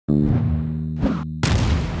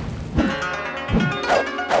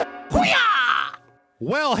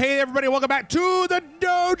Well, hey, everybody. Welcome back to the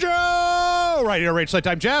Dojo. Right here, Rage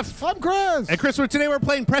Time. Jeff. I'm Chris. And Chris, today we're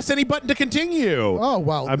playing Press Any Button to Continue. Oh,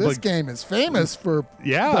 well, this game is famous for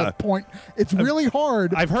the point. It's really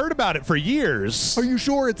hard. I've heard about it for years. Are you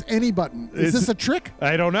sure it's any button? Is this a trick?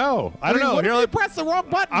 I don't know. I don't know. What if you press the wrong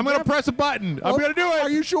button? I'm going to press a button. I'm going to do it. Are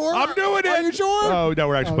you sure? I'm doing it. Are you sure? Oh, no,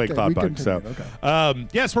 we're actually playing Cloudpunk. So,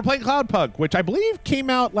 yes, we're playing Cloudpunk, which I believe came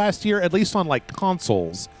out last year, at least on like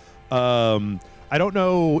consoles. I don't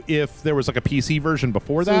know if there was like a PC version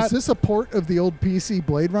before that. Is this a port of the old PC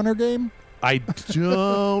Blade Runner game? I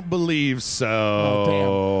don't believe so.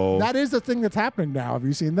 Oh, damn. That is the thing that's happening now. Have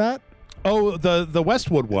you seen that? Oh, the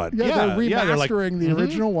Westwood one. Yeah, they're remastering the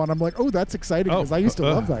original one. I'm like, oh, that's exciting because I used to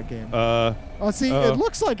love that game. It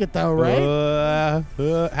looks like it though, right?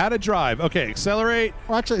 How to drive. Okay, accelerate.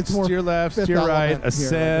 Well, actually, it's more steer left, steer right,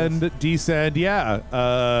 ascend, descend.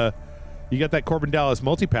 Yeah. You got that Corbin Dallas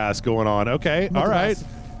multipass going on. Okay, all right.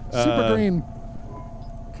 Super green.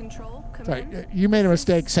 Control. Sorry, you made a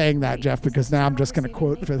mistake saying that, Jeff, because now I'm just going to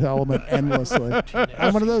quote Fifth Element endlessly.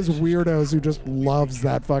 I'm one of those weirdos who just loves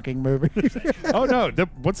that fucking movie. Oh, no.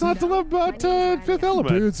 What's not to love about Fifth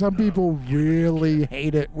Element? Dude, some people really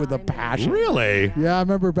hate it with a passion. Really? Yeah, I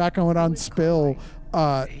remember back when on Spill,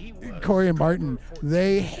 Corey and Martin,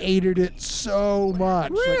 they hated it so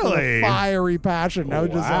much. Really? Like, with a fiery passion. I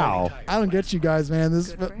was just like, I don't get you guys, man.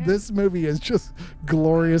 This movie is just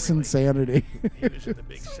glorious insanity.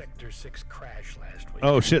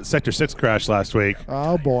 Oh, shit. Sector 6 crashed last week.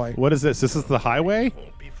 Oh, boy. What is this? This is the highway?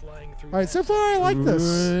 All right, so far I like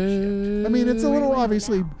this. I mean, it's a little,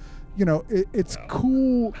 obviously, you know, it's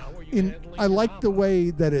cool. I like the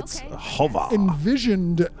way that it's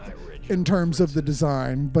envisioned in terms of the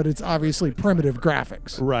design, but it's obviously primitive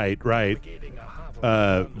graphics. Right.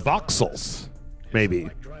 Voxels, maybe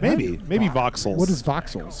voxels. What is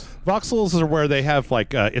voxels? Voxels are where they have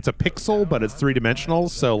like it's a pixel, but it's three-dimensional.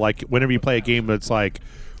 So like whenever you play a game that's like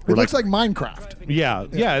it looks like Minecraft.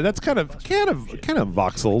 Yeah, that's kind of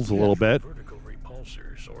voxels a little bit.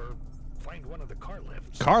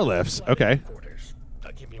 Car lifts. Okay.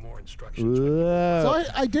 So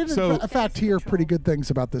I did, in fact, hear pretty good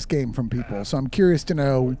things about this game from people. So I'm curious to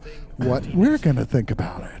know what we're going to think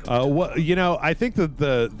about it. I think that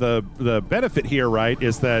the benefit here, right,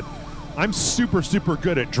 is that I'm super, super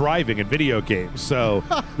good at driving in video games. So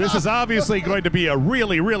this is obviously going to be a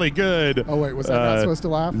really, really good... Oh, wait, was I not supposed to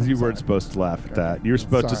laugh? You weren't supposed to laugh at that. You were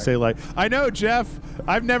supposed to say, like, I know, Jeff,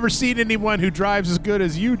 I've never seen anyone who drives as good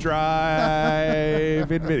as you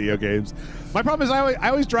drive in video games. My problem is I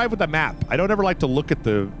always drive with a map. I don't ever like to look at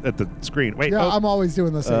the screen. Wait. Yeah, I'm always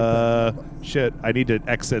doing the same thing. Shit, I need to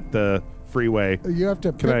exit the freeway. You have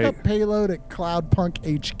to pick up payload at Cloudpunk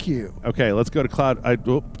HQ. Okay, let's go to Cloud.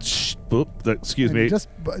 Excuse me.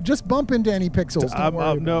 Just bump into any pixels. Don't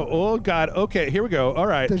worry no. Oh God. Okay, here we go. All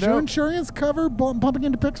right. Does your insurance cover bumping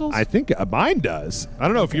into pixels? I think mine does. I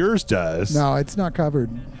don't know if yours does. No, it's not covered.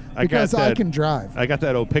 Because I can drive. I got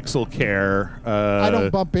that old Pixel Care. I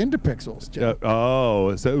don't bump into pixels, Jeff.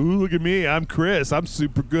 Look at me. I'm Chris. I'm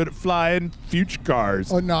super good at flying future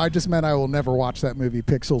cars. Oh, no, I just meant I will never watch that movie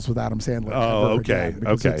Pixels with Adam Sandler. Oh, okay.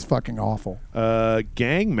 Because it's fucking awful.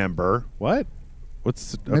 Gang member. What?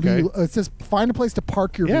 Maybe it says find a place to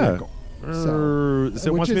park your vehicle. So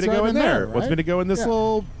it wants me to go in there. Right? Wants me to go in this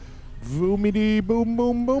little voomity boom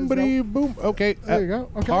boom boom boom. Okay. There you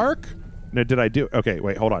go. Okay. Park. No, did I do? Okay,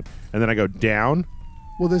 wait, hold on. And then I go down.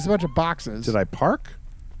 Well, there's a bunch of boxes. Did I park?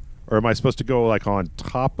 Or am I supposed to go like on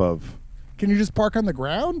top of? Can you just park on the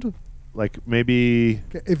ground? Like maybe.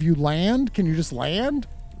 If you land, can you just land?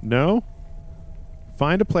 No.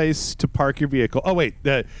 Find a place to park your vehicle. Oh wait,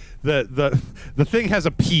 the thing has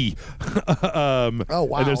a P. Oh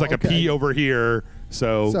wow. And there's like a P over here.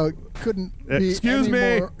 So it couldn't be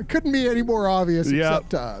couldn't be any more obvious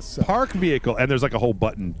except to us. So. Park vehicle, and there's like a whole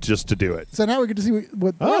button just to do it. So now we get to see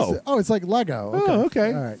what is it? Oh, it's like Lego. Okay. Oh,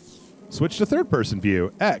 okay. All right. Switch to third-person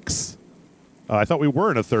view. X. I thought we were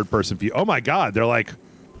in a third-person view. Oh my God, they're like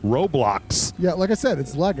Roblox. Yeah, like I said,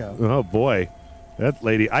 it's Lego. Oh boy. That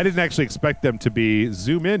lady, I didn't actually expect them to be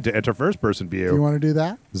zoom in to enter first-person view. Do you want to do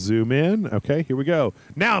that? Zoom in. Okay, here we go.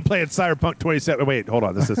 Now I'm playing Cyberpunk 27. Wait, hold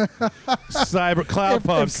on. This is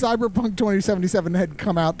Cloudpunk. If Cyberpunk 2077 had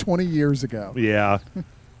come out 20 years ago. Yeah.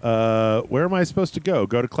 Where am I supposed to go?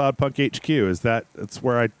 Go to Cloudpunk HQ. That's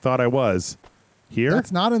where I thought I was. Here?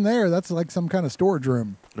 That's not in there. That's like some kind of storage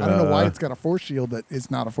room. I don't know why it's got a force shield that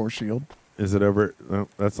is not a force shield. Is it over? Oh,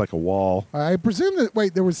 that's like a wall. I presume that.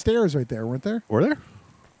 Wait, there was stairs right there, weren't there? Were there?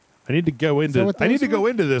 I need to go into. I need to go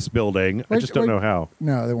into this building. I just don't know how.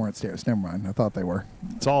 No, they weren't stairs. Never mind. I thought they were.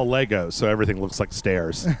 It's all Lego, so everything looks like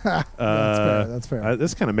stairs. That's fair. That's fair.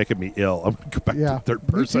 This is kind of making me ill. I'm gonna go back to third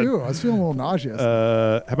person. Me too. I was feeling a little nauseous.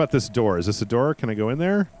 How about this door? Is this a door? Can I go in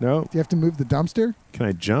there? No. Do you have to move the dumpster? Can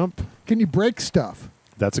I jump? Can you break stuff?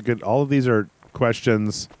 That's a good. All of these are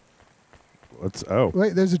questions.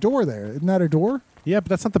 Wait, there's a door there. Isn't that a door? Yeah, but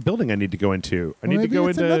that's not the building I need to go into. I need to go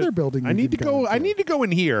into another building. I need to go. I need to go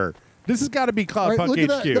in here. This has got to be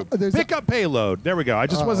Cloudpunk HQ. Pick up payload. There we go. I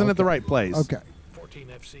just wasn't at the right place. Okay. 14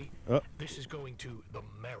 FC. This is going to the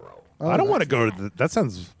marrow. I don't want to go to that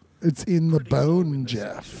sounds. It's in the bone,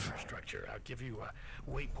 Jeff. I'll give you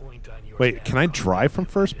a waypoint on your Wait, can I drive from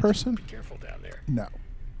first person? Be careful down there. No.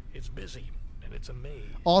 It's busy and it's a maze.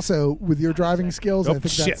 Also, with your driving skills, I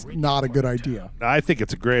think that's not a good idea. I think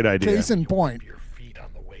it's a great idea. Case in point. Your feet on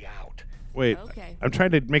the way out. Wait, Okay. I'm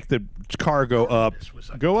trying to make the car go up.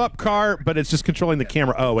 Go up, car, but it's just controlling the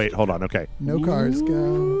camera. Oh, wait, hold on. Okay. No cars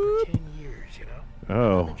go. 10 years, you know. The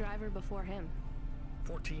Oh. driver before him.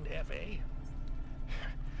 14 FA.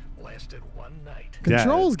 Lasted one night.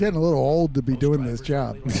 Control's getting a little old to be doing this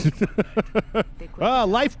job.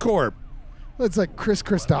 Life Corp. It's like Chris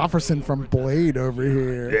Christopherson from Blade over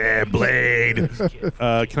here. Yeah, Blade.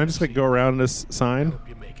 Can I just like go around this sign?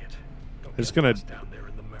 You make it. I'm just gonna. Down there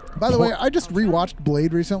in the mirror. By the way, I just rewatched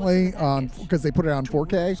Blade recently because they put it on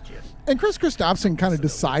 4K, and Chris Christopherson kind of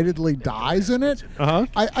decidedly dies in it.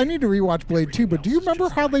 I need to rewatch Blade 2, but do you remember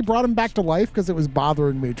how they brought him back to life? Because it was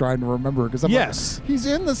bothering me trying to remember. Because Yes. like, he's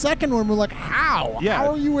in the second one. We're like, how? Yeah.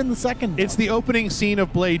 How are you in the second one? It's the opening scene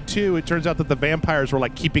of Blade 2. It turns out that the vampires were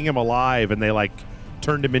like keeping him alive, and they like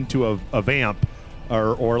turned him into a vamp.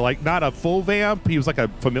 Or like not a full vamp. He was like a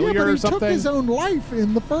familiar but he or something. took his own life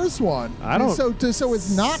in the first one. I don't- So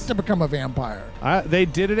it's not to become a vampire. They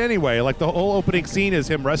did it anyway. Like the whole opening scene is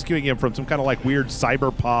him rescuing him from some kind of like weird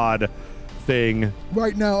cyberpod thing.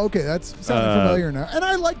 Right now, okay, that's sounding familiar now. And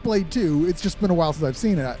I like Blade 2. It's just been a while since I've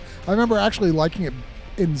seen it. I remember actually liking it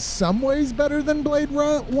in some ways better than Blade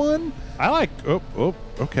 1. I like.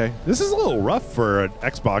 Okay. This is a little rough for an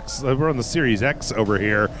Xbox. We're on the Series X over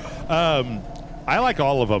here. I like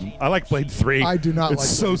all of them. I like Blade 3. I do not it's like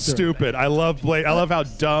so Blade 3. stupid. I love Blade. I love how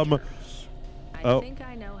dumb. I think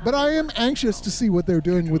I know how But I am anxious to see what they're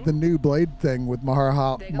doing with the new Blade thing with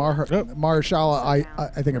Mahershala.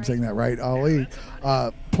 I think I'm saying that right. Ali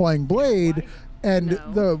playing Blade, and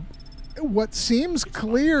what seems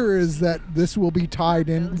clear is that this will be tied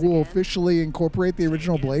in. Will officially incorporate the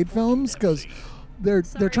original Blade films because they're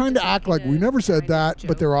trying to act like we never said that,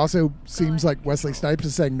 but there also seems like Wesley Snipes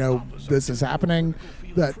is saying no, this is happening.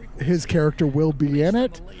 That his character will be in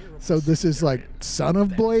it. So this is like Son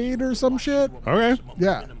of Blade or some shit. Okay.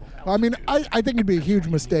 Yeah. I mean, I think it'd be a huge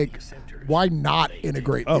mistake. Why not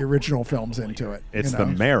integrate the original films into it? It's the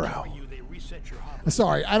marrow.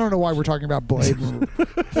 Sorry, I don't know why we're talking about Blade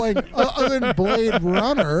playing other than Blade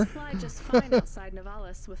Runner. fly just fine outside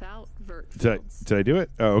Navalis without vert Did I do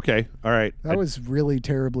it? Oh, okay. All right. That was really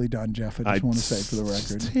terribly done, Jeff. I just want to say for the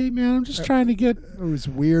record. Hey, man, I'm just trying to get. It was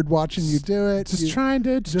weird watching you do it. Trying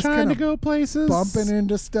to kinda go places. bumping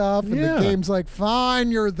into stuff, and Yeah. the game's like,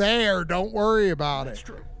 fine, you're there. Don't worry about it.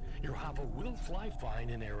 True. Your hover will fly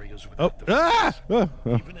fine in areas with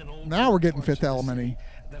Even in old Now we're getting Fifth Element-y.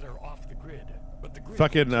 that are off the grid. But the grid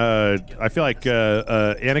Fucking, I feel like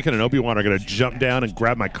Anakin and Obi-Wan are going to jump down and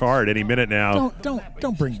grab my car at any minute now.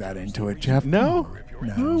 Don't bring that into it, Jeff. No?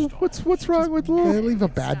 No. What's wrong with They love? leave a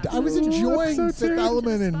bad. I was enjoying so Fifth terrible.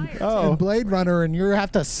 Element and Blade Runner, and you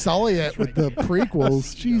have to sully it with the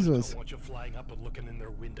prequels. Jesus. I want you flying up and looking in their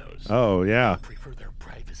windows. Oh, yeah. Prefer their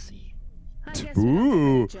privacy. I guess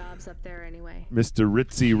Ooh. you jobs up there anyway. Mr.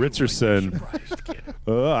 Ritzy Ritzerson. Surprised, kid.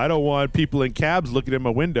 I don't want people in cabs looking in my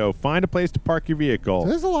window. Find a place to park your vehicle.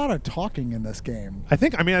 There's a lot of talking in this game. I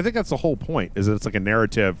think that's the whole point, is that it's like a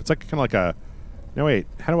narrative. It's like kind of like a, no, wait,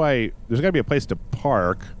 how do I, there's got to be a place to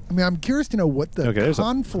park. I mean, I'm curious to know what the there's a-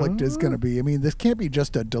 conflict is going to be. I mean, this can't be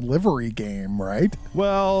just a delivery game, right?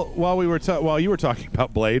 Well, while you were talking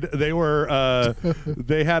about Blade, they were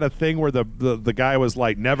they had a thing where the guy was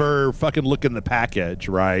like, never fucking look in the package,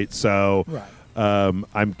 right? So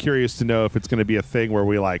I'm curious to know if it's going to be a thing where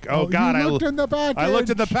we like, oh God, you looked in the package. I looked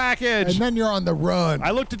at the package, And then you're on the run.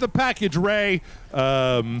 I looked at the package, Ray.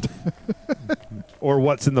 Or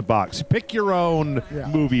what's in the box? Pick your own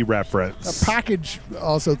movie reference. A package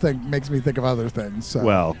also makes me think of other things. So,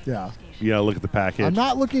 Well, yeah. You gotta look at the package. I'm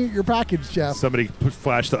not looking at your package, Jeff. Somebody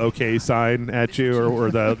flash the OK sign at you,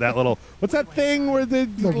 or that little, what's that thing where the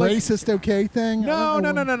racist okay thing? No.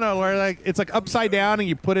 Where like it's like upside down and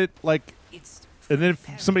you put it like And then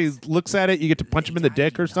if somebody looks at it, you get to punch him in the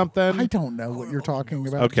dick or something. I don't know what you're talking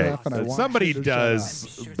about, Okay, Jeff, and I want somebody you to does,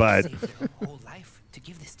 shut up. but whole life to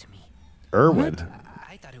give this to me. Irwin.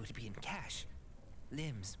 I thought it would be in cash,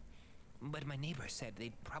 limbs, but my neighbor said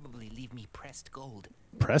they'd probably leave me pressed gold.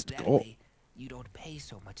 Pressed That gold. way, you don't pay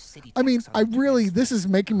so much city I mean, tax on I the really, transfer. this is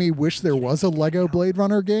making me wish there was a Lego Blade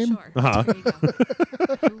Runner game. Sure. Uh-huh. Here you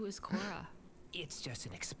go. Who is Cora? It's just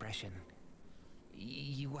an expression.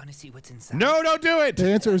 You want to see what's inside? No, don't do it.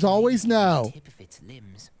 The answer is always no. Tip of its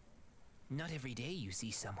limbs. Not every day you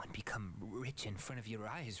see someone become rich in front of your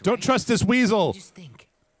eyes. Don't right? trust this weasel. Just think,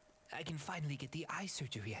 I can finally get the eye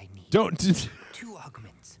surgery I need. Don't 2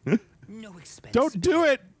 augments. No expense. don't do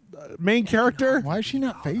it. Main character. Why is she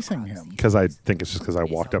not facing him? Because I think it's just because I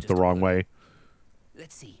walked up the wrong way.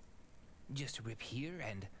 Let's see. Just rip here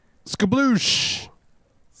and Skabloosh.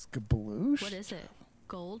 Skabloosh? What is it?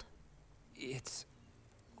 Gold? it's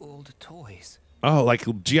old toys. Oh, like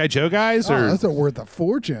G.I. Joe guys Oh, or those are worth a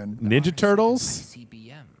fortune. Ninja Turtles?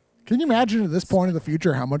 CBM. Can you imagine at this point in the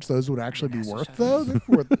future how much those would actually be worth, though? They're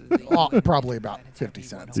worth probably about 50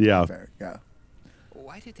 cents. to be Yeah. fair. Yeah.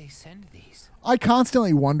 Why did they send these? I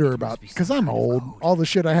constantly wonder about, because I'm old, all the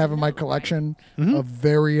shit I have in my collection of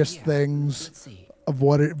various things, Let's see. of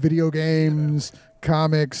video games,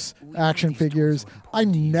 comics, action figures. I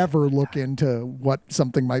never look into what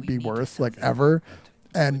something might be worth, like ever.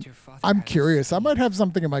 And I'm curious. I might have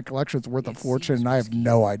something in my collection that's worth a fortune, and I have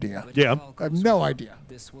no idea. Yeah. I have no idea.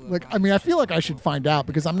 Like, I mean, I feel like I should find out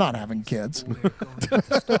because I'm not having kids.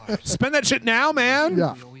 Spend that shit now, man.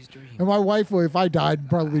 Yeah. And my wife, if I died,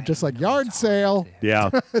 probably just like yard sale. Yeah.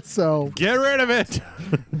 So Get rid of it.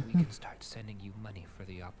 We can start sending you money for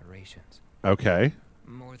the operations. Okay.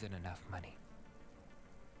 More than enough money.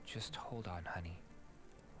 Just hold on, honey.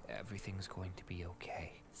 Everything's going to be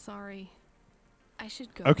okay. Sorry. I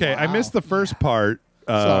should go. Okay, I missed the first part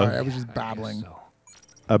sorry, I was just I guess babbling. so.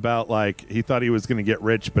 about like he thought he was going to get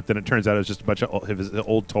rich, but then it turns out it was just a bunch of his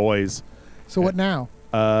old toys. So what now?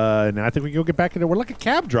 Now I think we can go get back into. We're like a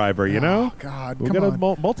cab driver, you know. Oh God, We come gotta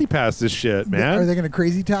on. multi-pass this shit, man. Are they going to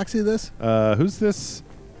crazy taxi this? Who's this?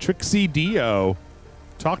 Trixie Dio.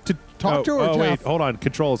 Talk to her, Oh wait, Jeff. hold on.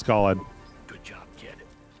 Control is calling. Good job, kid.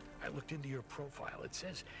 I looked into your profile. It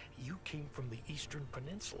says you came from the Eastern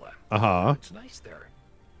Peninsula. Uh-huh. It's nice there.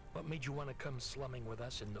 What made you want to come slumming with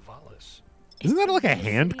us in Navalis? Isn't that like a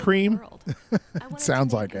hand cream?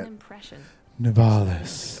 Sounds like it. Impression.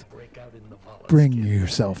 Nivalis, Break out in Navalis, bring kid.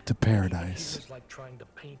 yourself to It paradise. was like trying to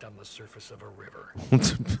paint on the surface of a river.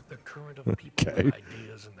 The current of people Okay. with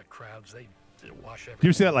ideas and the crowds, they wash everything. Do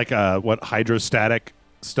you see that like what hydrostatic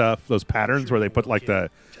stuff? Those patterns where they put like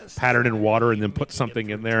the pattern in water and then put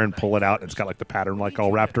something in there and pull it out. And it's got like the pattern like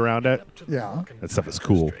all wrapped around it. Yeah. That stuff is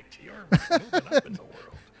cool.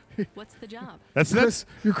 What's the job? That's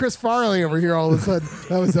You're Chris Farley over here all of a sudden.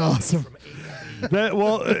 That was awesome. that.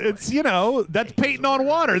 Well, it's that's painting on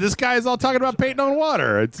water. This guy's all talking about painting on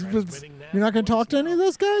water. You're not going to talk to any of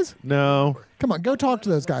those guys? No. Come on, go talk to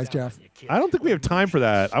those guys, Jeff. I don't think we have time for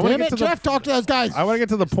that. I want to Damn get it, to Jeff, talk to those guys. I want to get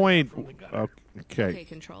to the point. Okay, Okay.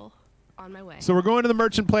 Control. On my way. So we're going to the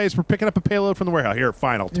merchant place. We're picking up a payload from the warehouse. Here,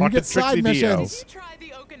 fine. I'll You talk to get side Trixie Dio. missions. Try the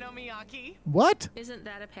okonomiyaki. What? Isn't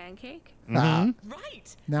that a pancake? Ah,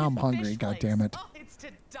 Right. Now I'm With hungry, fish God flakes. damn it. Oh, it's to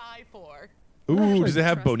die for. Ooh, does it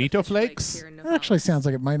have Trust the bonito fish flakes flakes? here in that actually sounds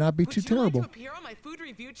like it might not be Would too you like terrible. to appear on my food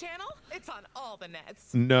review channel? It's on all the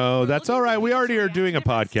nets. No, We're that's looking all for right. We people already to are doing a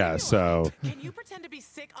react to different podcast, stimuli. so Can you pretend to be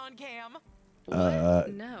sick on cam?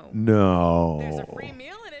 No. There's a no. free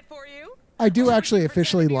meal in it for you. I do actually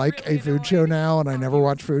officially like a food show now, and I never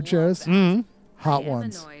watch food shows. Hot I am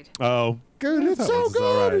ones. annoyed. Oh, Good. It's That so one's all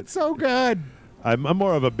good. right. It's so good. I'm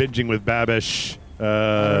more of a binging with Babish.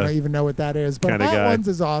 I don't even know what that is, but kinda Hot guy. Ones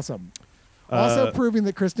is awesome. Also proving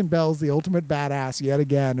that Kristen Bell's the ultimate badass yet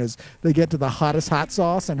again as they get to the hottest hot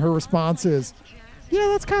sauce, and her response is, "Yeah,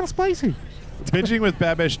 that's kind of spicy." Binging with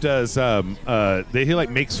Babish does. He like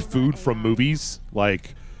makes food from movies.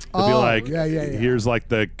 Like they'll be Oh, like, yeah. here's like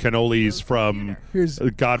the cannolis from Here's-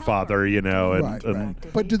 Godfather, and Right.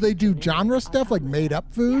 But do they do genre stuff like made up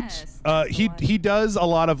foods? Yes. he does a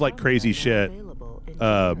lot of like crazy shit.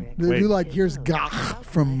 They Wait. do like here's Gah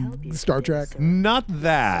from Star Trek. Not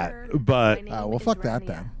that, but My name well, is fuck that Rania.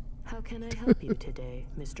 then. How can I help you today,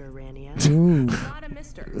 Mr. Rania? Ooh. Not a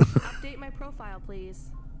mister. Update my profile, please.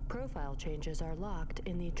 Profile changes are locked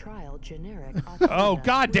in the trial generic. Oh,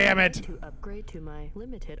 God damn it. To upgrade to my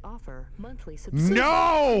limited offer monthly subscription.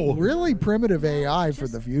 no. Really primitive AI for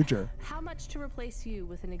the future. How much to replace you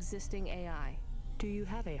with an existing AI? Do you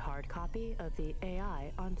have a hard copy of the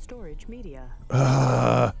AI on storage media?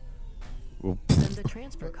 Then the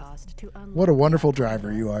transfer cost to unlock What a wonderful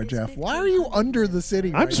driver you are, Jeff. Why are you under the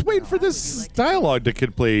city? I'm just waiting for this dialogue to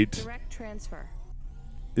complete. Direct transfer.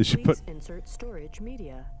 Is she put? Please insert storage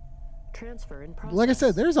media. Transfer in process. Like I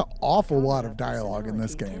said, there's an awful lot of dialogue in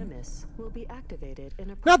this game. Canvas will be activated in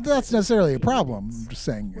a Not that that's necessarily a problem. I'm just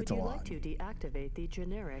saying Would it's a you lot. like to deactivate the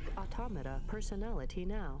generic automata personality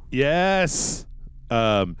now? Yes.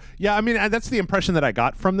 Yeah, I mean, that's the impression that I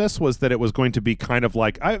got from this, was that it was going to be kind of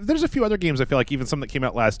like, there's a few other games I feel like, even some that came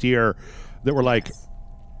out last year, that were like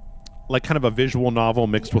kind of a visual novel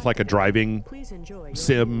mixed with like a driving Please enjoy your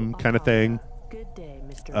sim new kind of thing. automata. Good day,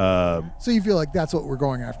 Mr. So you feel like that's what we're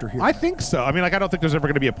going after here? I think so. I mean, like, I don't think there's ever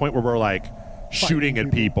going to be a point where we're like shooting at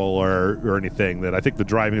people or anything. That I think the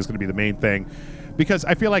driving is going to be the main thing, because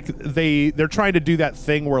I feel like they're trying to do that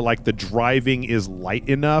thing where like the driving is light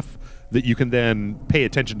enough that you can then pay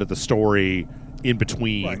attention to the story in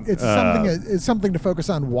between. Right. It's something to focus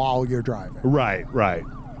on while you're driving. Right.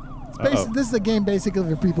 This is a game basically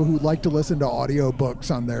for people who like to listen to audiobooks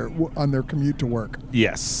on their commute to work.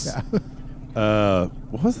 Yes. Yeah.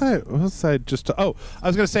 What was I just? Oh, I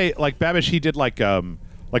was gonna say, like, Babish, he did like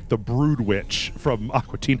the Brood Witch from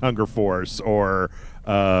Aqua Teen Hunger Force, or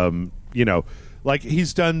you know, like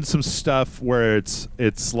he's done some stuff where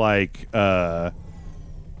it's like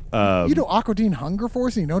you do Aqua Teen Hunger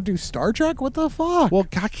Force and you don't do Star Trek? What the fuck? well,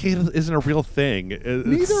 Gakka isn't a real thing.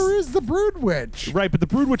 Neither is the Brood Witch. Right, but the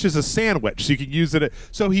Brood Witch is a sandwich, so you can use it.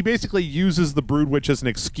 So he basically uses the Brood Witch as an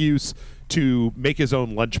excuse to make his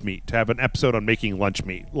own lunch meat, to have an episode on making lunch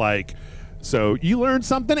meat. Like, so you learn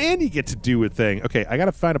something and you get to do a thing. Okay, I got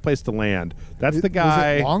to find a place to land. That's the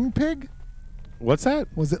guy. Was it Long Pig? What's that?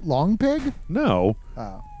 Was it Long Pig? No.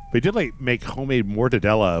 Oh. But he did like make homemade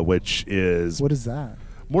mortadella, which is What is that?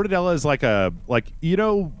 mortadella is like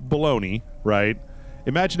bologna, right?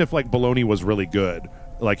 Imagine if like bologna was really good.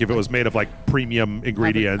 Like if it was made of like premium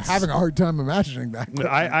ingredients. Having a hard time imagining that.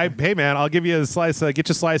 Hey man, I'll give you a slice. Get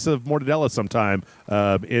you a slice of mortadella sometime.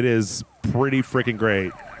 It is pretty freaking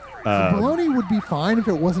great. Bologna would be fine if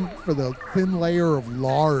it wasn't for the thin layer of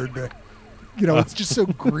lard. You know, it's just so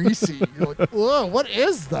greasy. You're like, whoa, what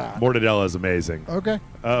is that? Mortadella is amazing. Okay.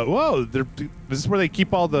 Whoa, this is where they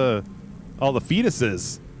keep all the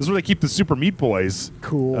fetuses. This is where they keep the super meat boys.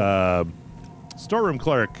 Cool. Storeroom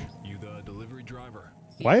clerk. You the delivery driver?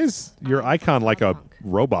 Why is your icon like a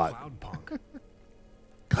robot? Cloudpunk.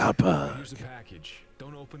 Cloudpunk. Here's a package.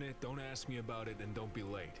 Don't open it, don't ask me about it, and don't be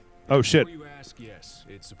late. Oh shit. Before you ask, yes,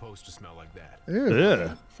 it's supposed to smell like that. Ew.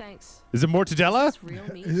 Ugh. Thanks. Is it mortadella? That's real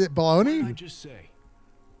meat. Is it bologna? I just say.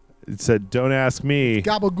 It said, "Don't ask me."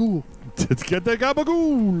 Gabagool. Let's get the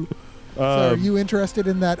gabagool. So are you interested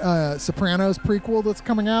in that Sopranos prequel that's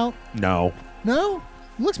coming out? No. No?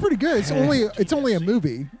 It looks pretty good. It's only a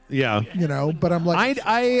movie, Yeah. you know, but I'm like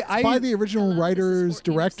by the original writers,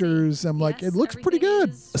 directors, I'm like, it looks pretty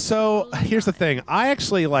good. So here's the thing. I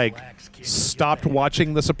actually stopped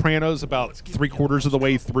watching The Sopranos about 3/4 of the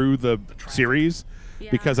way through the series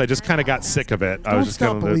because I just kind of got sick of it. I Don't was just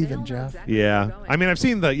stop kind of believing, Jeff. Yeah. I mean, I've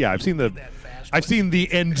seen the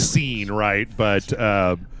end scene, right? But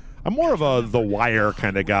I'm more of the Wire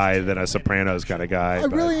kind of guy than a Sopranos kind of guy. I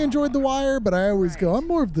really enjoyed The Wire, but I always go, I'm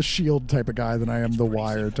more of the Shield type of guy than I am the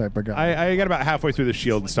Wire type of guy. I got about halfway through the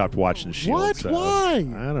Shield and stopped watching Shield. What? So, Why? I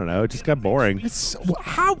don't know. It just got boring. It's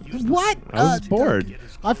how? What? I was bored.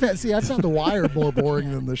 I found The Wire more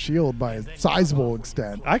boring than the Shield by a sizable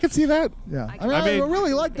extent. I could see that. Yeah, I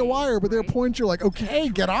really like The Wire, but there are points you're like, okay,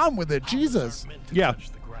 get on with it, Jesus. Yeah.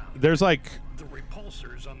 There's like The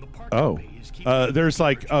repulsors on the parking bays keep there's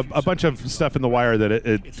like a bunch of stuff in The Wire that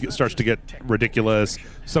it starts to get ridiculous.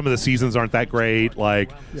 Some of the seasons aren't that great.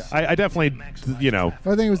 Like, Yeah. I definitely, you know,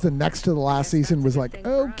 I think it was the next to the last season was like,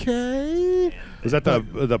 okay. is that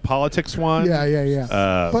the politics one?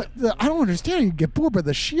 Yeah. But I don't understand. You get bored by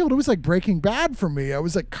The Shield. It was like Breaking Bad for me. I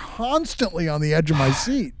was like constantly on the edge of my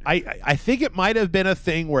seat. I think it might have been a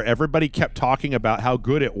thing where everybody kept talking about how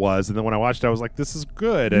good it was, and then when I watched it, I was like, "This is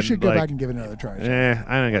good." You should go back and give it another try.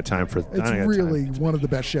 I don't got time for. It's really one of the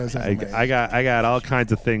best shows ever made. I got all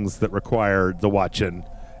kinds of things that require the watching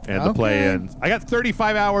and the play-in. I got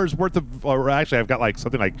 35 hours worth of, or actually, I've got like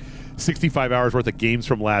something like 65 hours worth of games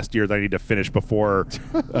from last year that I need to finish before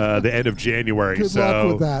the end of January. Good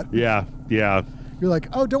luck with that. Yeah. You're like,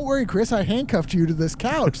 oh, don't worry, Chris. I handcuffed you to this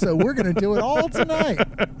couch, so we're going to do it all tonight.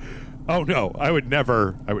 Oh no, I would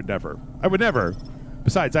never.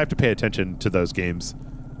 Besides, I have to pay attention to those games.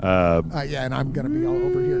 Yeah, and I'm going to be all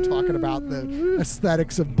over here talking about the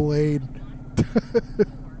aesthetics of Blade.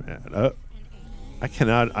 Man,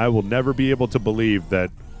 I will never be able to believe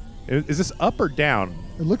that. Is this up or down?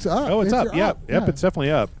 It looks up. Oh, it's up. You're Yep, it's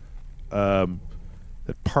definitely up.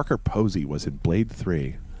 that Parker Posey was in Blade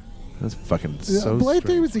 3. That's fucking so Blade 3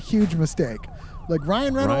 strange. was a huge mistake. Like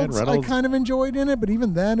Ryan Reynolds, I kind of enjoyed in it, but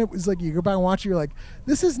even then, it was like you go back and watch it, you're like,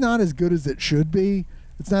 this is not as good as it should be.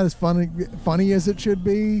 It's not as funny as it should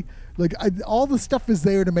be. Like all the stuff is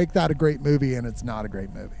there to make that a great movie, and it's not a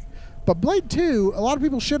great movie. But Blade 2, a lot of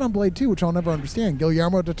people shit on Blade 2, which I'll never understand.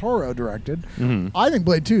 Guillermo del Toro directed. I think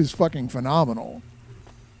Blade 2 is fucking phenomenal.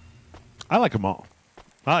 I like them all.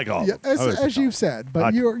 I like all. Yeah, of them. as you've said,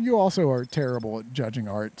 but you also are terrible at judging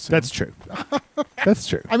art. So. That's true. That's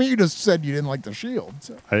true. I mean, you just said you didn't like The Shield.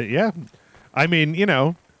 So. Yeah. I mean,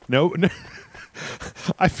 no.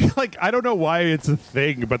 I feel like I don't know why it's a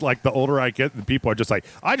thing, but like the older I get, the people are just like,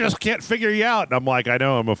 I just can't figure you out, and I'm like, I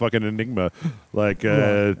know I'm a fucking enigma. Like,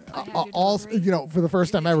 also, for the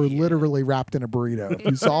first time ever, literally wrapped in a burrito. If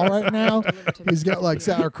you saw right now, he's got like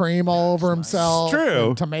sour cream all over himself. It's true.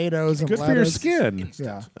 And tomatoes and good lettuce. for your skin.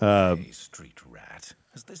 Yeah. Street rat.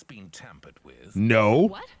 Has this been tampered with? No.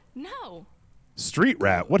 What? No. Street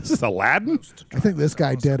rat. What is this, Aladdin? I think this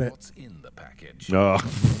guy did it. What's in the package? Oh.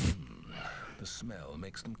 The smell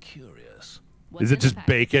makes them curious. Is it just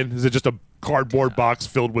bacon? Is it just a cardboard box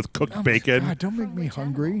filled with cooked bacon? God, don't make me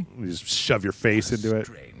hungry. You just shove your face into it.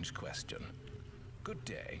 Strange question. Good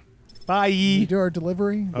day. Bye. You do our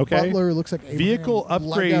delivery. The Okay. butler looks like Abraham, Vehicle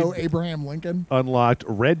upgrade. Lego Abraham Lincoln. Unlocked.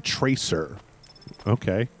 Red Tracer.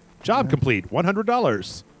 Okay. Job complete.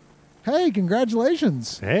 $100. Hey,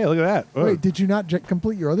 congratulations. Hey, look at that. Oh. Wait, did you not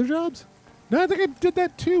complete your other jobs? No, I think I did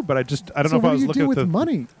that too, but I don't So know if what I was do you looking do at with the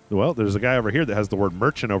money? Well, there's a guy over here that has the word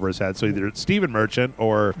merchant over his head, so either it's Stephen Merchant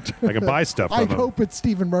or I can buy stuff from I him. hope it's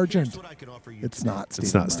Stephen Merchant. It's not Stephen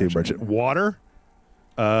It's not Steve Merchant. Water?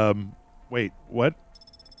 Wait, what?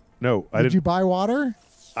 No, I Did didn't. you buy water?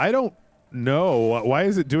 I don't know. Why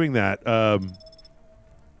is it doing that?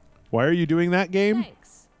 Why are you doing that, game?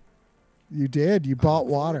 Thanks. You did. You bought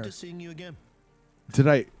water. Seeing you again. Did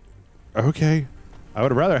I? Okay. I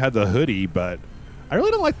would have rather had the hoodie, but I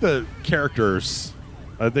really don't like the characters.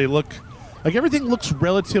 They look like everything looks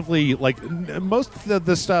relatively like most of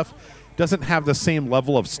the stuff doesn't have the same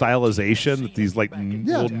level of stylization that these like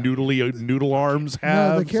little noodle arms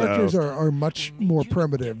have. No, the characters are much more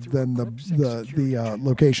primitive than the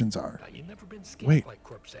locations are. You've never been Wait. skinned like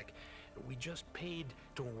Corpsec. We just paid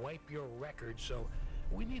to wipe your record, so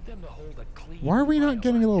we need them to hold a clean. Why are we not file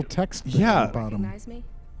getting a on little you. text Yeah. about them? Recognize me?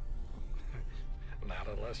 Not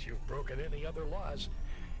unless you've broken any other laws.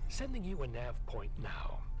 Sending you a nav point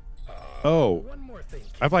now. Oh, One more thing.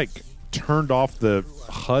 I've like turned off the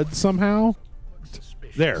HUD somehow.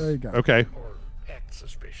 Suspicious. There. you go. Okay. Or act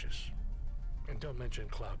suspicious. And don't mention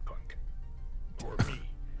Cloudpunk. Or me.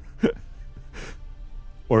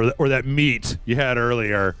 Or that meat you had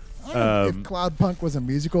earlier. If Cloudpunk was a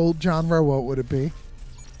musical genre, what would it be?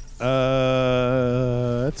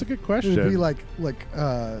 That's a good question. It would be like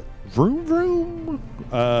Vroom vroom.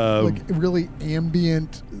 like really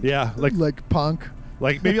ambient. Yeah, like punk.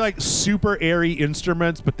 Like maybe like super airy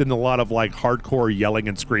instruments, but then a lot of like hardcore yelling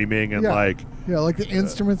and screaming and like the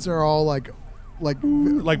instruments are all like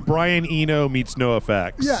Brian Eno meets No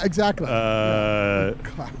Effects. yeah, exactly.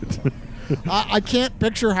 I can't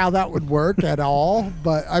picture how that would work at all,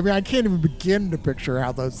 but I mean I can't even begin to picture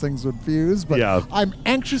how those things would fuse. But Yeah. I'm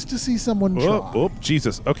anxious to see someone try. Oh,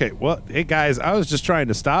 Jesus. Okay. Well, hey guys, I was just trying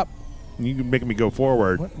to stop. You making me go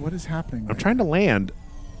forward. What is happening? I'm trying to land.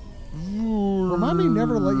 Remind me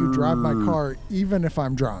never to let you drive my car, even if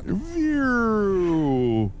I'm drunk.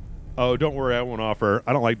 Oh, don't worry, I won't offer.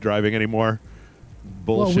 I don't like driving anymore.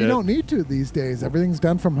 Bullshit. Well, we don't need to these days. Everything's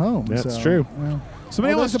done from home. That's so, true. Well,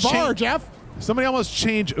 Somebody there's almost a bar, changed- Jeff. Somebody almost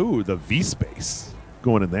changed. Ooh, the V space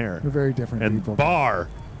going in there. We're very different And people. bar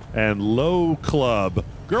and low club.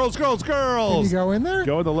 Girls. Can you go in there?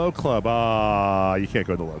 Go in the low club. You can't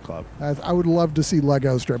go in the low club. I would love to see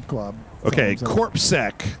Lego Strip Club. Okay, So-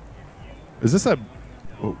 Corpsec. Is this a?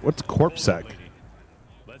 What's Corpsec?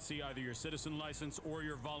 Let's see either your citizen license or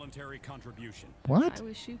your voluntary contribution. What? I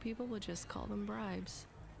wish you people would just call them bribes.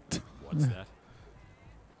 What's that?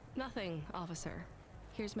 Nothing, officer.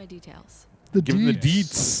 Here's my details. The Give him the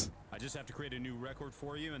deeds. deets. I just have to create a new record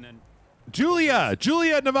for you and then... Julia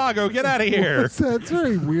Navago, get out of here. That's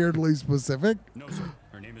very weirdly specific. No, sir.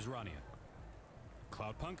 Her name is Rania.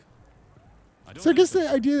 Cloudpunk? So I guess the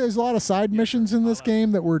idea there's a lot of side missions in this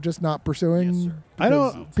game that we're just not pursuing. Yes, sir. I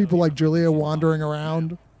don't- because people like Julia wandering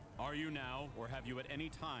around. Are you now, or have you at any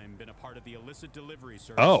time been a part of the illicit delivery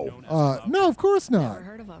service Oh. known as Cloudpunk? No, of course not. Never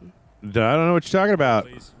heard of them. I don't know what you're talking about.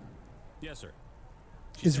 Please. Yes, sir.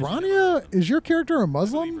 Is Rania? Is your character a Believe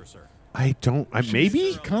Muslim? her, sir. I don't.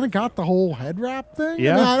 Maybe. Kind of got the whole head wrap thing.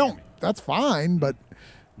 Yeah. I mean, I don't. That's fine, but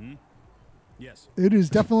Yes. It is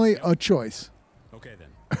definitely a choice. Okay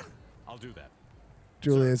then. I'll do that.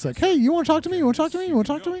 Julia's like, hey, you want to talk to me? You want to talk to me? You want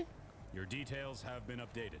to talk to me? Your details have been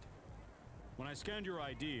updated. When I scanned your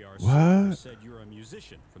ID, our What? server said you're a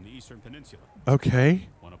musician from the Eastern Peninsula. Okay.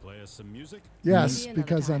 Want to play us some music? Yes, Maybe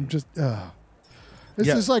because another I'm just. It's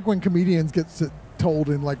Yeah. just like when comedians get told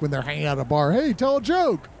in like when they're hanging out at a bar, hey, tell a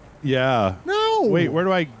joke. Yeah. No. Wait, where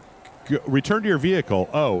do I go? Return to your vehicle?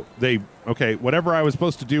 Oh, okay. Whatever I was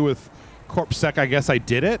supposed to do with CorpSec, I guess I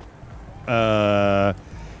did it.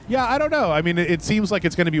 Yeah, I don't know. I mean, it seems like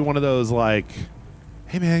it's going to be one of those like,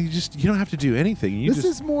 hey man, you don't have to do anything. You This just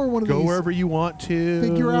is more one of go these wherever you want to.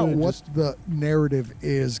 figure out and what just- the narrative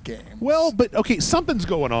is game. Well, but okay, something's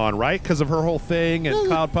going on, right? Because of her whole thing and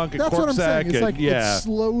Cloudpunk and That's what I'm saying. CorpSec, It's and like yeah, it's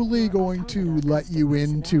slowly going to let you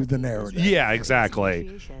into the narrative. yeah,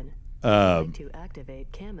 exactly. To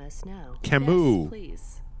activate Camus now. Camus. Yes,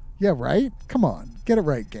 please. Yeah, right? Come on. Get it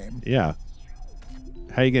right, game. Yeah.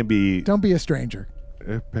 How you gonna be? Don't be a stranger.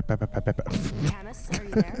 Camus, are you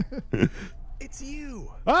there? It's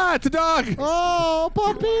you. Ah, it's a dog. Oh,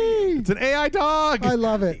 puppy! It's an AI dog. I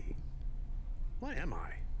love it. What am I?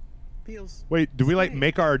 Feels. Wait, do we like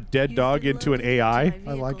make our dead You've dog been into an located AI? to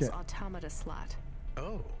my I like vehicle's it. Automata slot.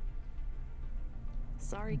 Oh,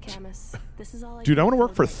 Sorry, Camus. This is all I Dude, I can want to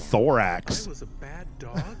work for afford right I Thorax. was a bad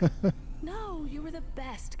dog. now. No, you were the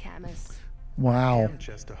best, Camus. Wow. I'm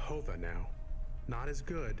just a Hova now. Not as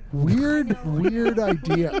good. Weird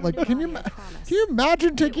idea. Like, can you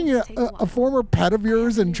imagine taking a former pet of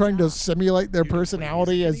yours and trying to simulate their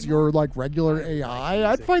personality as your like regular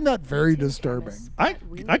AI? I'd find that very disturbing. I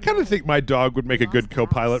kind of think my dog would make a good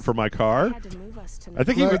co-pilot for my car. I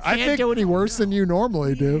think he Well, would. it can't do any worse than you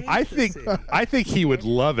normally do. I think he would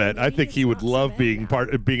love it. I think he would love being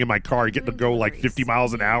in my car, getting to go like 50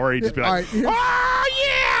 miles an hour. He'd just be All like, right, here's- "Ah,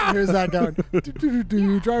 yeah!" Here's that going.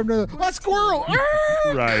 Do driving to a squirrel.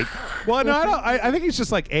 Right. Well, no, I think he's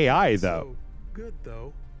just like AI though. So good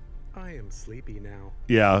though. I am sleepy now.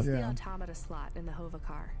 Yeah. The Yeah. automata slot in the Hova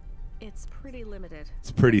car. It's pretty limited. It's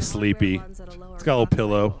pretty The hardware sleepy. runs at a lower It's got a little clock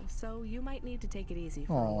pillow. cycle, so you might need to take it easy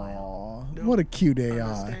for a while. Aw, what a cute AI.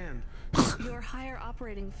 Understand. Your higher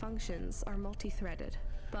operating functions are multi-threaded,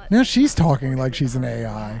 but Now she's talking like she's an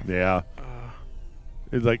AI. Yeah.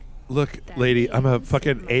 It's like, look, that lady, I'm a means it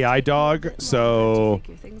fucking might AI take you a dog, bit longer to so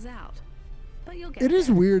figure things out. But you'll get It is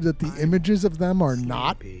there. weird that the images of them are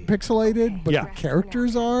not pixelated, but Yeah. the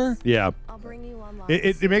characters are. yeah. I'll bring you online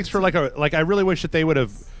It makes for like I really wish that they would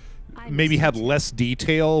have maybe had less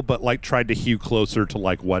detail, but like tried to hew closer to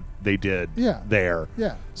like what they did Yeah. there.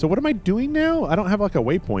 Yeah. So what am I doing now? I don't have like a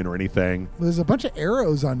waypoint or anything. There's a bunch of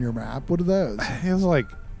arrows on your map. What are those? It was like,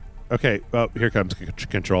 okay, oh, here comes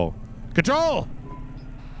control. Control!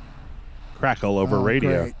 Crackle over Oh,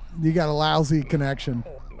 radio. great. You got a lousy connection.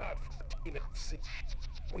 Not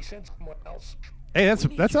we sent someone else. Hey,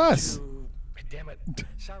 that's us. Damn it.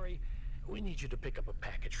 Sorry. We need you to pick up a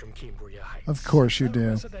package from Cambria Heights. Of course you A do.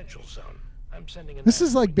 residential zone. I'm sending an This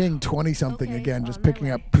is like airplane being now. 20-something Okay, again, just on my picking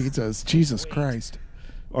way. up pizzas. Jesus Christ.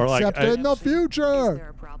 Or like, Except in the Is future. there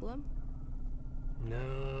a problem?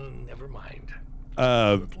 No, never mind.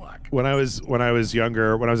 when I was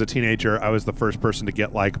younger, when I was a teenager, I was the first person to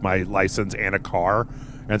get like my license and a car,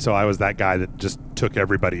 and so I was that guy that just took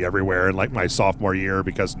everybody everywhere. And like my sophomore year,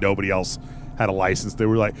 because nobody else had a license, they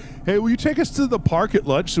were like, "Hey, will you take us to the park at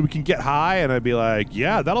lunch so we can get high?" And I'd be like,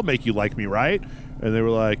 "Yeah, that'll make you like me, right?" And they were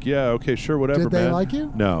like, "Yeah, okay, sure, whatever." Did they man." like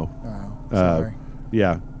you? No. Oh, sorry.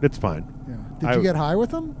 Yeah, it's fine. Yeah. Did you get high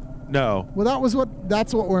with them? No. Well,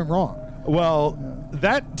 that's what went wrong. Well,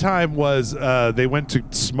 that time was they went to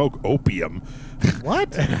smoke opium.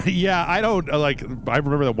 What? Yeah, I don't like. I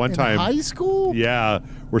remember that one In time. high school? Yeah,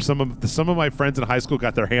 where some of my friends in high school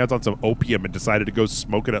got their hands on some opium and decided to go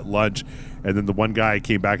smoke it at lunch, and then the one guy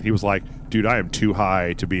came back and he was like, "Dude, I am too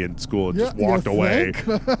high to be in school," and just Yeah, walked you away.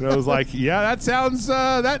 think? And I was like, "Yeah, that sounds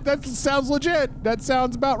that sounds legit. That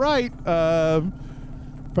sounds about right."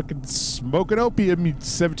 Fucking smoking opium, you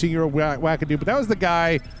 17-year-old wackadoo. But that was the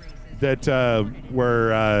guy that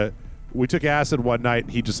where we took acid one night.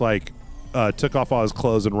 And he just like took off all his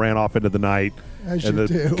clothes and ran off into the night. As and you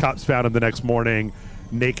the do. cops found him the next morning,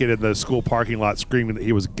 naked in the school parking lot, screaming that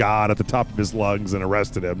he was God at the top of his lungs, and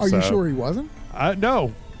arrested him. Are you sure he wasn't?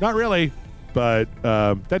 No, not really. But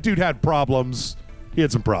that dude had problems. He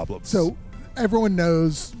had some problems. So everyone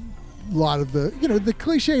knows a lot of the, the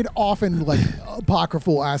cliched, often like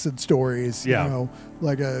apocryphal acid stories. Yeah. You know,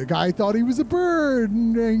 like a guy thought he was a bird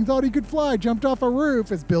and he thought he could fly, jumped off a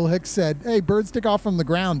roof. As Bill Hicks said, "Hey, birds take off from the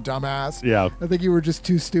ground, dumbass." Yeah. I think you were just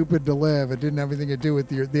too stupid to live. It didn't have anything to do with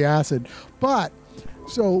the acid. But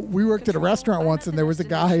So we worked at a restaurant once, and there was a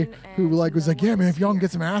guy who was like, yeah, man, if y'all can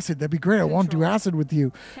get some acid, that'd be great. I want to do acid with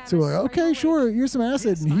you. So we're like, okay, sure, here's some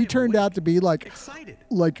acid. And he turned out to be like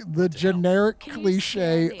the generic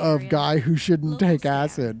cliche of guy who shouldn't take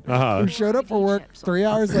acid. Who showed up for work 3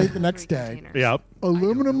 hours late the next day. Yep.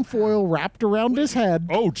 Aluminum foil wrapped around his head.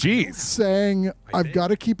 Oh, geez. Saying, I've got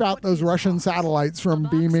to keep out those Russian satellites from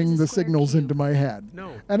beaming the signals into my head.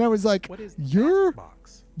 And I was like, you're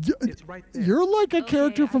like a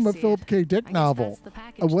character from a Philip K. Dick novel.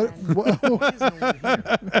 What?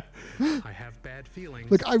 I have bad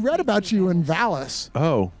feelings. Like, I read about you in Valis.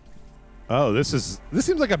 Oh, this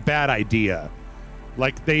seems like a bad idea.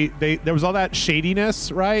 Like there was all that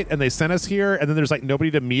shadiness, right? And they sent us here, and then there's like nobody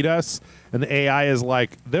to meet us, and the AI is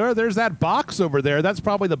like, there's that box over there. That's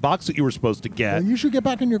probably the box that you were supposed to get. Well, you should get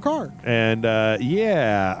back in your car. And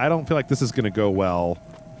yeah, I don't feel like this is going to go well.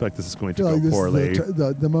 I feel like this is going to go poorly.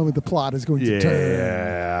 The moment the plot is going to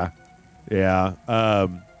turn. Yeah.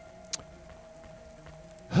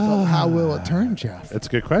 How will it turn, Jeff? That's a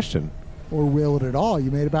good question. Or will it at all?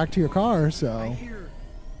 You made it back to your car, so. I hear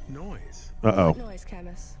noise. Uh-oh. Noise,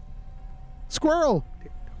 Camus. Squirrel!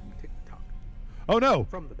 Tick-tock. Oh, no.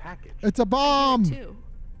 From the package. It's a bomb! Too.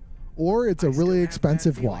 Or it's a really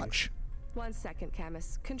expensive watch. 1 second,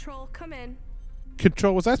 Camus. Control, come in.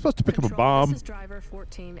 Control, was I supposed to pick up a bomb? This is Driver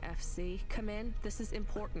 14 FC. Come in. This is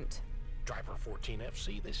important. Driver 14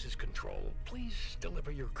 FC, this is Control. Please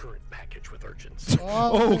deliver your current package with urgency.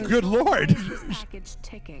 Oh, good Lord. This package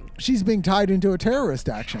ticking. She's being tied into a terrorist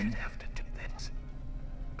action. Have to do this.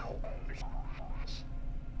 I'll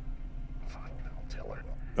tell her.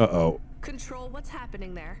 Uh-oh. Control, what's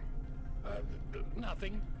happening there?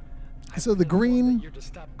 Nothing. So the green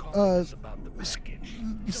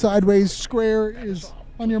sideways square is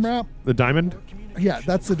on your map? The diamond? Yeah,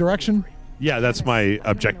 that's the direction? Yeah, that's my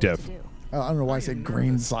objective. I don't know why I said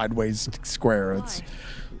green sideways square. It's.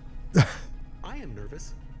 I am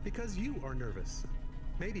nervous because you are nervous.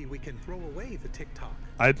 Maybe we can throw away the TikTok.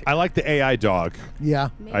 I like the AI dog. Yeah.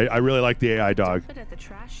 I really like the AI dog. Put it at the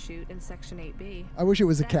trash chute in Section 8B. I wish it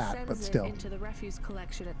was a That cat, sends but it still. into the refuse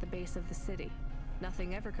collection at the base of the city.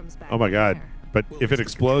 Nothing ever comes back. Oh my from God. there. But if it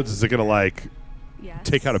explodes, is it going to like Yes.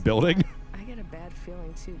 take out a building? I get a bad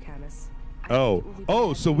feeling too, Camus.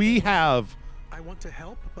 So we have. I want to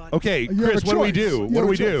help, but Okay, You have Chris, a what do we choice. do? You What have do a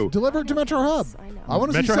we choice. do? Deliver it to Metro Hub. I know. I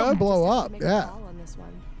want to see Metro something Hub? blow Just have up. to make a Yeah. call on this one.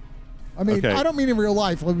 I mean, Okay. I don't mean in real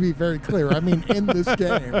life. Let me be very clear. I mean in this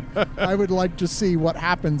game. I would like to see what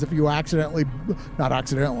happens if you not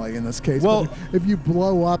accidentally in this case, Well- but if you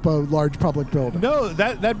blow up a large public building. No,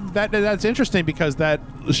 that's interesting because that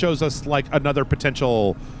shows us like another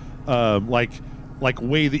potential, like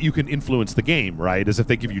way that you can influence the game, right? As if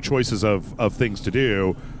they give you choices of things to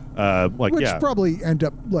do, Which probably end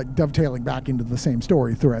up like dovetailing back into the same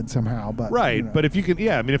story thread somehow. But right. you know. But if you can,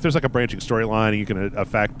 I mean, if there's like a branching storyline and you can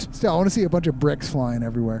affect Still, I want to see a bunch of bricks flying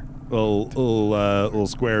everywhere. little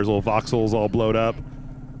squares, little voxels all blowed up.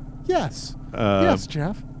 Yes. Yes,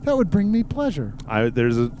 Jeff. That would bring me pleasure.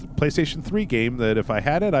 There's a PlayStation 3 game that if I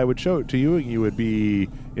had it, I would show it to you and you would be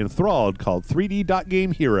enthralled called 3D Dot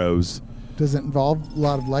Game Heroes. Does it involve a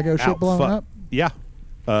lot of Lego shit blowing up? Yeah,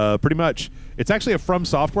 pretty much. It's actually a From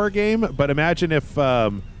Software game, but imagine if...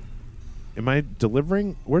 am I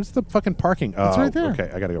delivering? Where's the fucking parking? It's right there.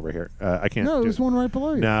 Okay, I gotta go over here. I can't No, do there's one right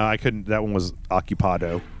below you. No, I couldn't. That one was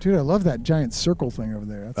occupado. Dude, I love that giant circle thing over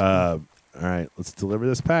there. That's cool. All right, let's deliver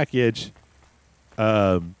this package.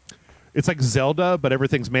 It's like Zelda, but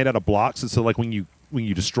everything's made out of blocks, and so like when you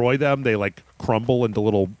destroy them, they like crumble into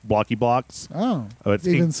little blocky blocks. Oh, it's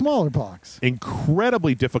even smaller blocks.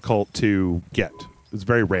 Incredibly difficult to get. It's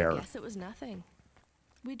very rare. Yes, it was nothing.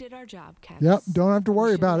 We did our job, Camus. Yep, don't have to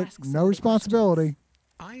worry We should about it. ask some No of the responsibility.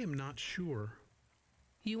 I am not sure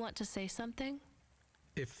You want to say something?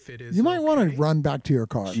 if it is. You might want okay. to run back to your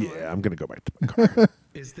car. Yeah, I'm gonna go back to my car.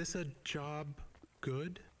 Is this a job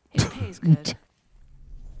good? It pays good.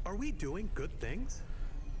 Are we doing good things?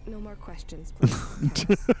 No more questions,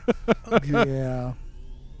 please. Yeah.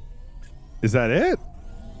 Is that it?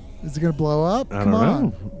 Is it going to blow up? I Come don't on.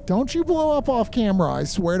 know. Don't you blow up off camera. I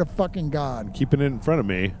swear to fucking God. Keeping it in front of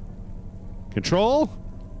me. Control?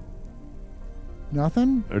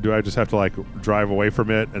 Nothing? Or do I just have to like drive away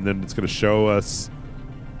from it and then it's gonna show us?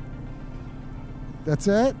 That's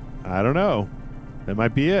it? I don't know. That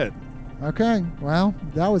might be it. Okay. Well,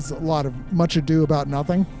 that was a lot of much ado about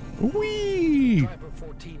nothing. Whee! Driver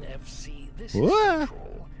 14 FC, this is What?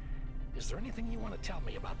 Control. Is there anything you want to tell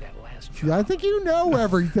me about that last job? Yeah, I think you know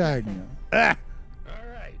everything. Ah! All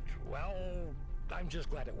right. Well, I'm just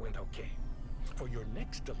glad it went okay. for your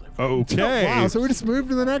next delivery. Okay. Wow, so we just moved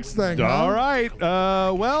to the next thing. All huh? right.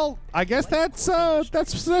 Well, I guess that's our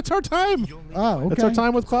time. Oh, okay. That's our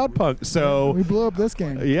time with Cloudpunk. So we blew up this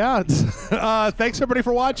game. yeah. Thanks everybody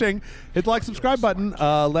for watching. Hit the like, subscribe button.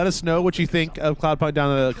 Let us know what you think of Cloudpunk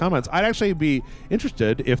down in the comments. I'd actually be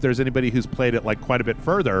interested if there's anybody who's played it like quite a bit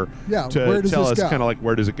further. Yeah, to where does tell this us go? kind of like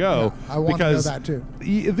where does it go? Yeah, I want to know Because that too.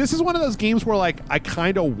 This is one of those games where like I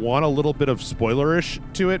kind of want a little bit of spoilerish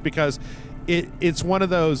to it because it's one of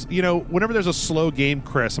those, you know, whenever there's a slow game,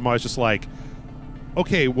 Chris, I'm always just like,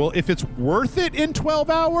 okay, well, if it's worth it in 12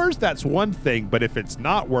 hours, that's one thing, but if it's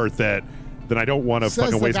not worth it, then I don't want to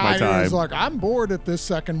fucking waste my time. He's like, I'm bored at this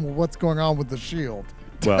second with what's going on with the shield.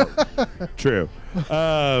 Well, true.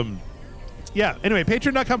 Yeah, anyway,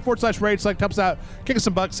 patreon.com/rage select helps out. Kick us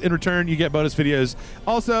some bucks. In return, you get bonus videos.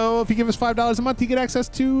 Also, if you give us $5 a month, you get access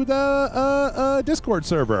to the Discord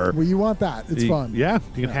server. Well, you want that. It's fun. Yeah,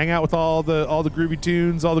 you can hang out with all the groovy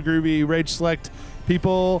tunes, all the groovy Rage Select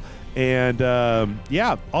people. And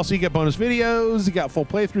yeah, also you get bonus videos. You got full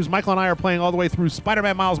playthroughs. Michael and I are playing all the way through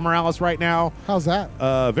Spider-Man Miles Morales right now. How's that?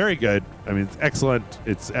 Very good. I mean, it's excellent.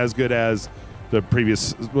 It's as good as the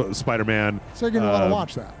previous Spider-Man. So you're going to want to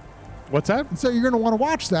watch that. What's that? So you're going to want to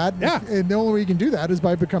watch that. Yeah. And the only way you can do that is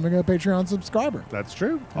by becoming a Patreon subscriber. That's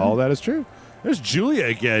true. All that is true. There's Julia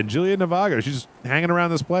again. Julia Navarro. She's just hanging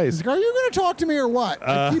around this place. He's like, are you going to talk to me or what?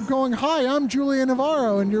 I keep going, hi, I'm Julia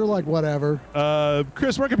Navarro. And you're like, whatever.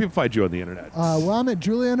 Chris, where can people find you on the internet? Well, I'm at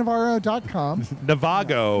julianavarro.com.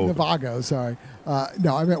 Navago. Navago, sorry.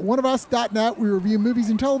 No, I'm at oneofus.net. We review movies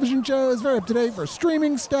and television shows. Very up to date for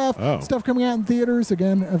streaming stuff. Stuff coming out in theaters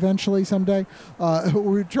again eventually someday.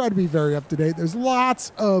 We try to be very up to date. There's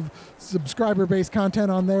lots of subscriber-based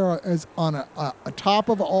content on there as on a top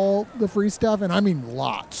of all the free stuff, and I mean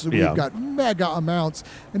lots. We've got mega amounts.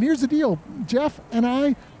 And here's the deal. Jeff and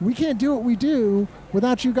I, we can't do what we do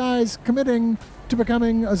without you guys committing to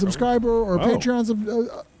becoming a subscriber or a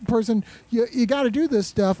Patreon person. You got to do this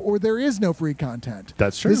stuff or there is no free content.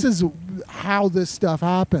 That's true. This is how this stuff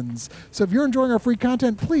happens. So if you're enjoying our free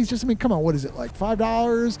content, please just, I mean, come on, what is it, like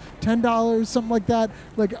 $5, $10, something like that?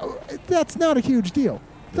 Like, that's not a huge deal.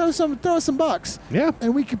 Throw some bucks. Yeah.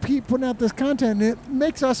 And we can keep putting out this content, and it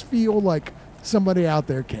makes us feel like somebody out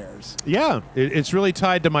there cares. Yeah, it's really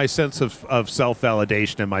tied to my sense of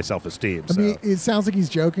self-validation and my self-esteem. I mean, it sounds like he's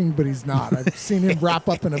joking, but he's not. I've seen him wrap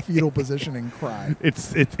up in a fetal position and cry.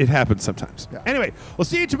 It happens sometimes. Yeah. Anyway, we'll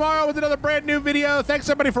see you tomorrow with another brand new video. Thanks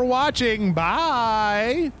everybody for watching.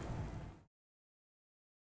 Bye.